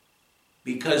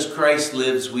Because Christ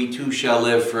lives, we too shall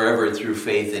live forever through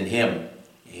faith in him.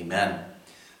 Amen.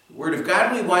 The Word of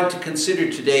God we want to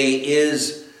consider today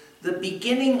is the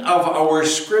beginning of our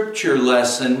scripture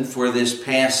lesson for this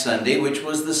past Sunday, which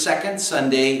was the second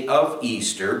Sunday of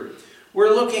Easter.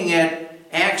 We're looking at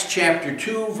Acts chapter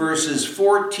 2, verses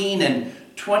 14 and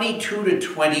 22 to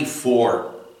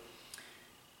 24.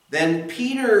 Then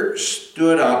Peter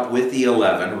stood up with the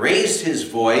 11, raised his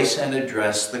voice, and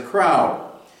addressed the crowd.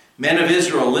 Men of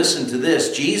Israel, listen to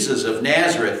this. Jesus of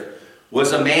Nazareth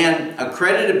was a man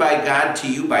accredited by God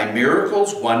to you by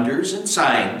miracles, wonders, and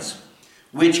signs,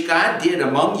 which God did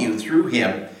among you through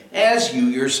him, as you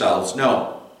yourselves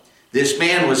know. This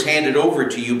man was handed over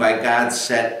to you by God's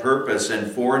set purpose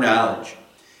and foreknowledge.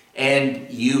 And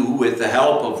you, with the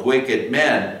help of wicked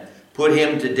men, put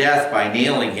him to death by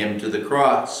nailing him to the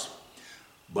cross.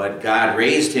 But God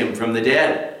raised him from the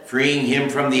dead, freeing him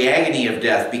from the agony of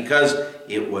death, because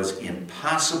it was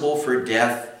impossible for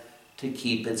death to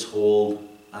keep its hold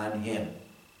on him.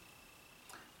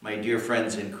 My dear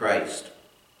friends in Christ,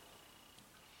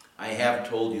 I have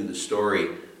told you the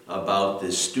story about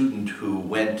this student who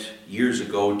went years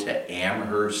ago to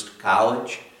Amherst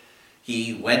College.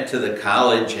 He went to the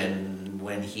college, and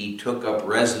when he took up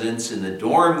residence in the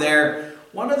dorm there,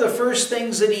 one of the first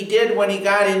things that he did when he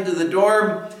got into the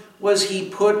dorm was he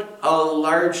put a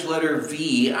large letter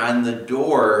V on the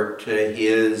door to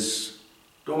his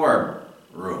dorm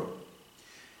room.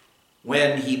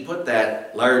 When he put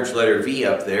that large letter V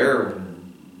up there,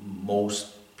 most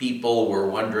people were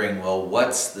wondering, well,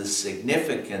 what's the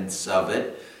significance of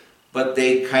it? But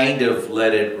they kind of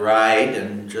let it ride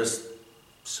and just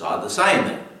saw the sign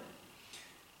there.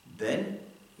 Then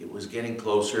it was getting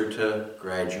closer to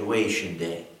graduation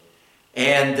day.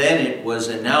 And then it was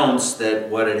announced that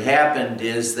what had happened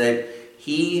is that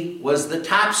he was the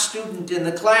top student in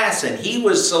the class, and he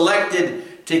was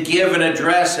selected to give an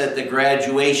address at the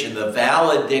graduation, the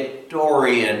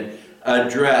valedictorian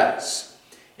address.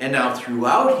 And now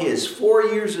throughout his 4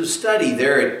 years of study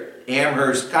there at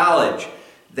Amherst College,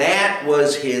 that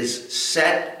was his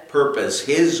set purpose,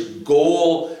 his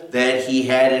goal that he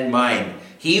had in mind.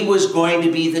 He was going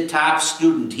to be the top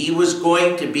student. He was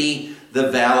going to be the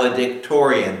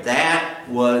valedictorian. That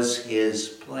was his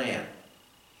plan.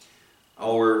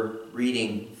 Our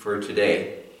reading for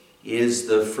today is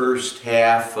the first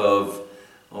half of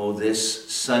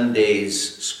this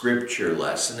Sunday's scripture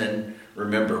lesson. And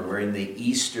remember, we're in the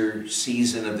Easter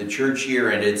season of the church year,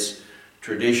 and it's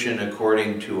tradition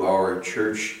according to our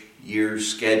church year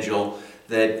schedule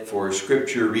that for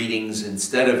scripture readings,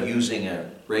 instead of using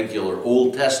a regular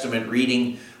Old Testament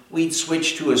reading, we'd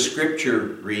switch to a scripture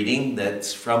reading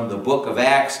that's from the book of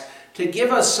Acts to give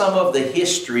us some of the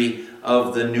history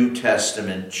of the New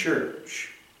Testament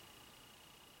church.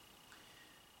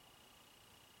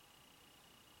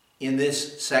 In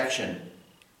this section,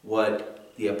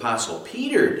 what the Apostle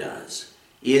Peter does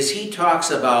is he talks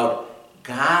about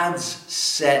God's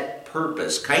set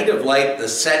purpose, kind of like the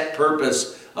set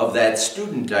purpose of that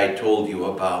student I told you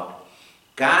about.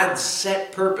 God's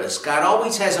set purpose. God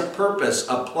always has a purpose,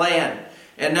 a plan.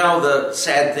 And now the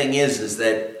sad thing is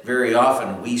that very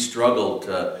often we struggle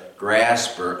to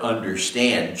grasp or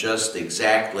understand just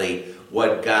exactly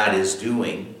what God is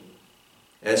doing,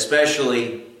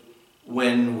 especially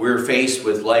when we're faced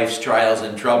with life's trials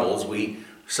and troubles. We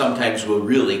sometimes will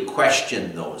really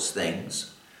question those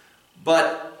things.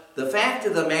 But the fact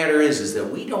of the matter is that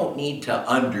we don't need to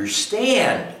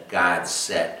understand God's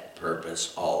set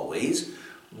purpose always.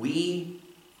 We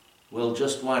will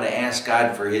just want to ask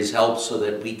God for his help so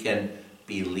that we can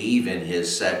believe in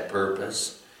his set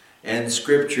purpose. And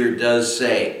Scripture does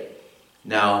say,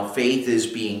 now faith is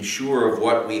being sure of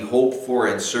what we hope for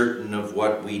and certain of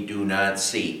what we do not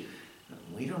see.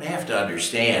 We don't have to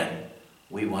understand.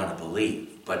 We want to believe.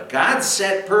 But God's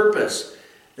set purpose,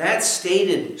 that's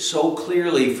stated so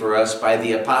clearly for us by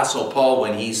the Apostle Paul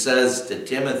when he says to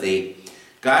Timothy,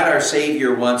 God our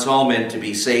Savior wants all men to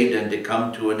be saved and to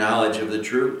come to a knowledge of the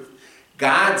truth.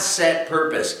 God's set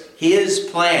purpose, his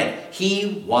plan.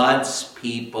 He wants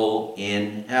people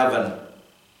in heaven.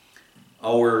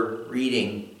 Our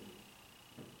reading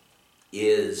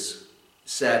is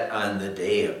set on the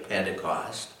day of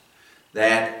Pentecost.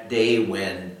 That day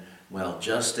when,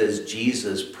 just as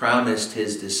Jesus promised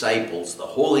his disciples, the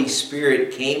Holy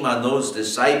Spirit came on those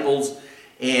disciples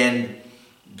and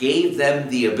gave them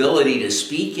the ability to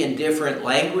speak in different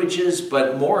languages,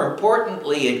 but more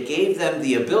importantly, it gave them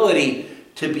the ability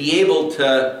to be able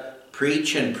to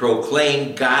preach and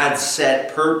proclaim God's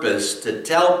set purpose, to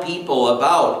tell people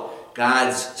about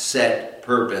God's set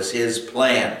purpose, his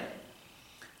plan.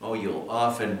 You'll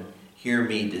often hear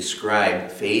me describe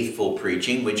faithful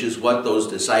preaching, which is what those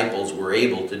disciples were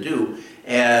able to do,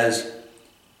 as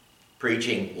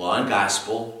preaching law and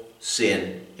gospel,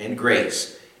 sin and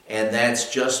grace. And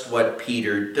that's just what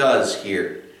Peter does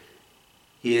here.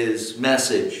 His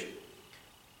message,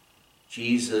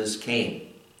 Jesus came.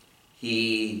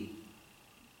 He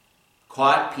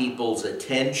caught people's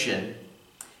attention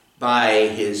by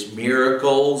his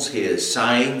miracles, his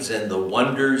signs, and the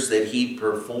wonders that he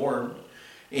performed.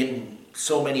 In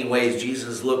so many ways,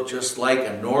 Jesus looked just like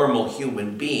a normal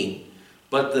human being.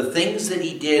 But the things that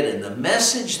he did and the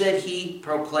message that he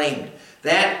proclaimed,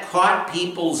 that caught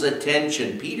people's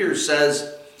attention. Peter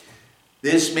says,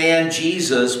 this man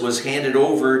Jesus was handed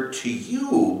over to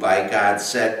you by God's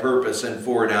set purpose and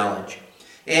foreknowledge.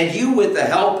 And you, with the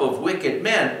help of wicked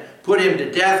men, put him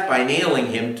to death by nailing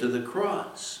him to the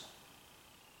cross.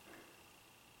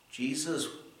 Jesus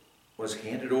was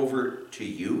handed over to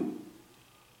you?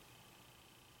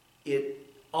 It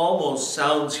almost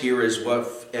sounds here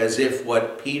as if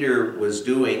what Peter was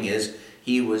doing is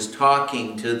he was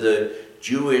talking to the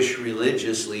Jewish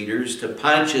religious leaders, to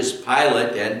Pontius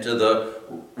Pilate and to the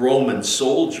Roman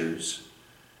soldiers.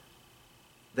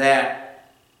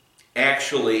 That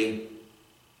actually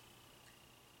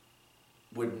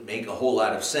wouldn't make a whole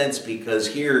lot of sense, because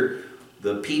here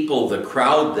the people, the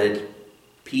crowd that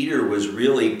Peter was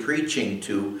really preaching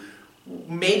to,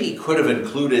 maybe could have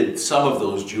included some of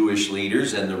those Jewish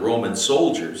leaders and the Roman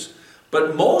soldiers,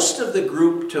 but most of the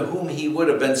group to whom he would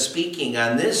have been speaking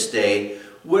on this day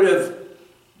would have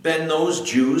been those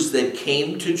Jews that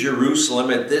came to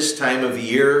Jerusalem at this time of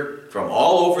year from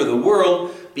all over the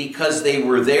world, because they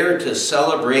were there to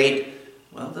celebrate,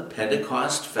 well, the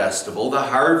Pentecost festival, the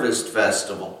harvest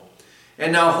festival.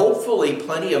 And now hopefully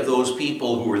plenty of those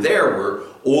people who were there were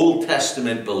Old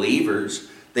Testament believers.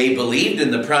 They believed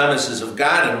in the promises of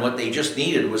God, and what they just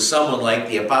needed was someone like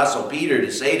the Apostle Peter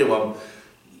to say to them,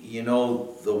 you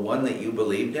know, the one that you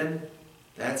believed in,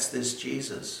 that's this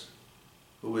Jesus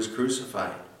who was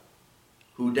crucified,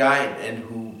 who died, and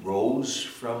who rose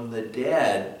from the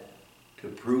dead to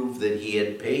prove that he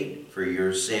had paid for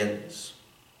your sins.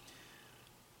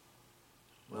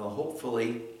 Well,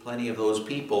 hopefully plenty of those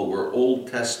people were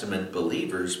Old Testament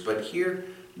believers, but here,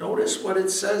 notice what it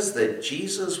says, that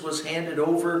Jesus was handed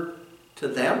over to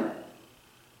them.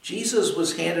 Jesus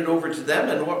was handed over to them,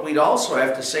 and what we'd also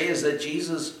have to say is that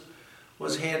Jesus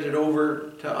was handed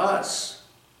over to us.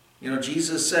 You know,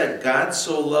 Jesus said, God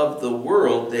so loved the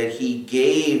world that he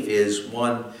gave his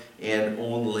one and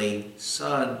only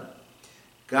Son.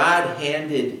 God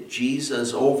handed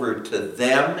Jesus over to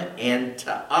them and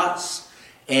to us.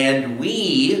 And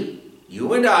we,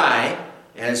 you and I,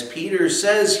 as Peter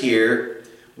says here,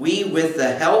 we, with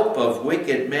the help of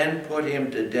wicked men, put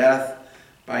him to death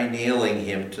by nailing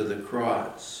him to the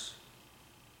cross.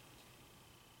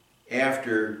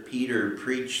 After Peter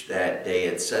preached that day,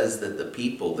 it says that the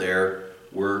people there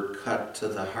were cut to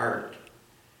the heart.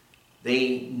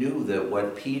 They knew that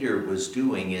what Peter was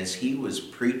doing is he was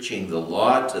preaching the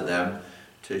law to them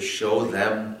to show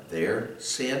them their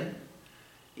sin.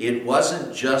 It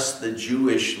wasn't just the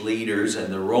Jewish leaders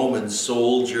and the Roman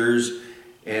soldiers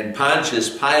and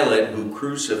Pontius Pilate who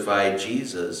crucified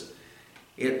Jesus.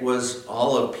 It was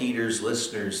all of Peter's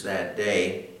listeners that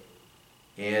day,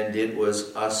 and it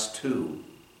was us too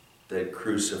that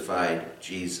crucified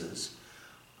Jesus.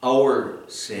 Our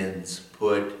sins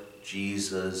put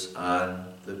Jesus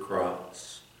on the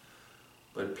cross.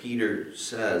 But Peter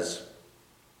says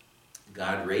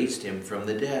God raised him from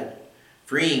the dead,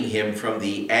 freeing him from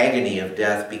the agony of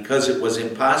death, because it was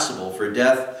impossible for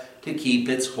death to keep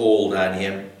its hold on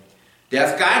him.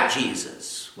 Death got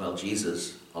Jesus. Well,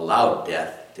 Jesus allowed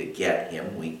death to get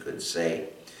him, we could say.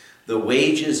 The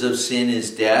wages of sin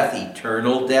is death,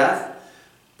 eternal death.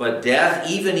 But death,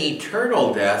 even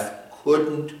eternal death,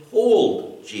 couldn't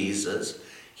hold Jesus.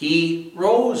 He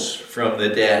rose from the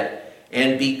dead.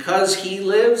 And because he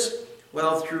lives,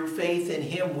 well, through faith in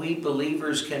him, we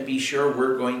believers can be sure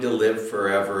we're going to live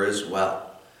forever as well.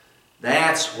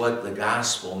 That's what the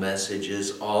gospel message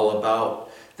is all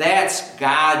about. That's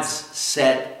God's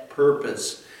set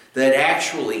purpose. That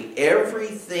actually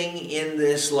everything in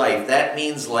this life, that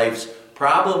means life's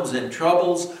problems and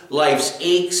troubles, life's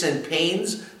aches and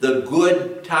pains, the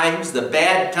good times, the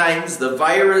bad times, the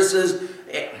viruses,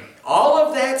 all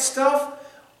of that stuff,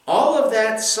 all of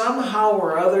that somehow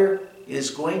or other is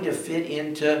going to fit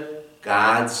into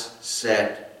God's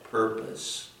set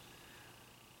purpose.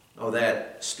 Oh,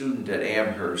 that student at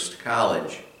Amherst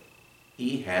College,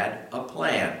 he had a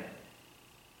plan.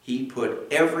 He put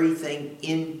everything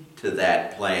into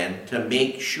that plan to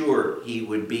make sure he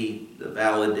would be the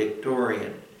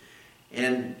valedictorian.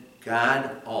 And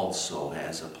God also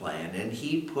has a plan, and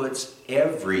he puts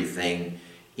everything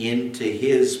into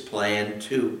his plan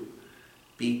too,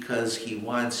 because he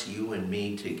wants you and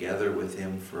me together with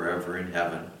him forever in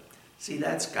heaven. See,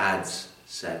 that's God's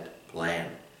set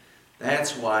plan.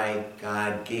 That's why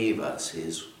God gave us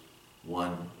his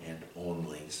one and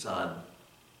only Son.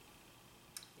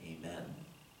 Amen.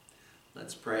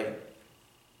 Let's pray.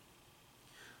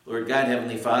 Lord God,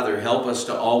 Heavenly Father, help us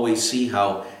to always see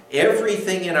how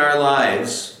everything in our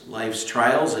lives, life's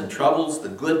trials and troubles, the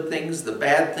good things, the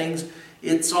bad things,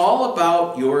 it's all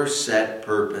about your set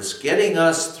purpose, getting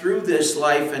us through this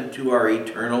life and to our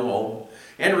eternal home,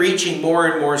 and reaching more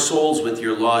and more souls with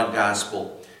your law and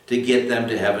gospel to get them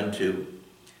to heaven too.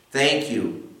 Thank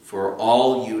you for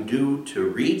all you do to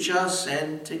reach us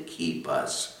and to keep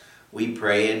us. We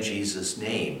pray in Jesus'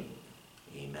 name.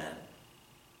 Amen.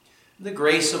 The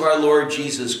grace of our Lord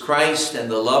Jesus Christ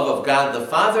and the love of God the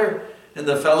Father and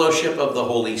the fellowship of the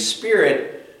Holy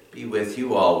Spirit be with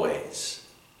you always.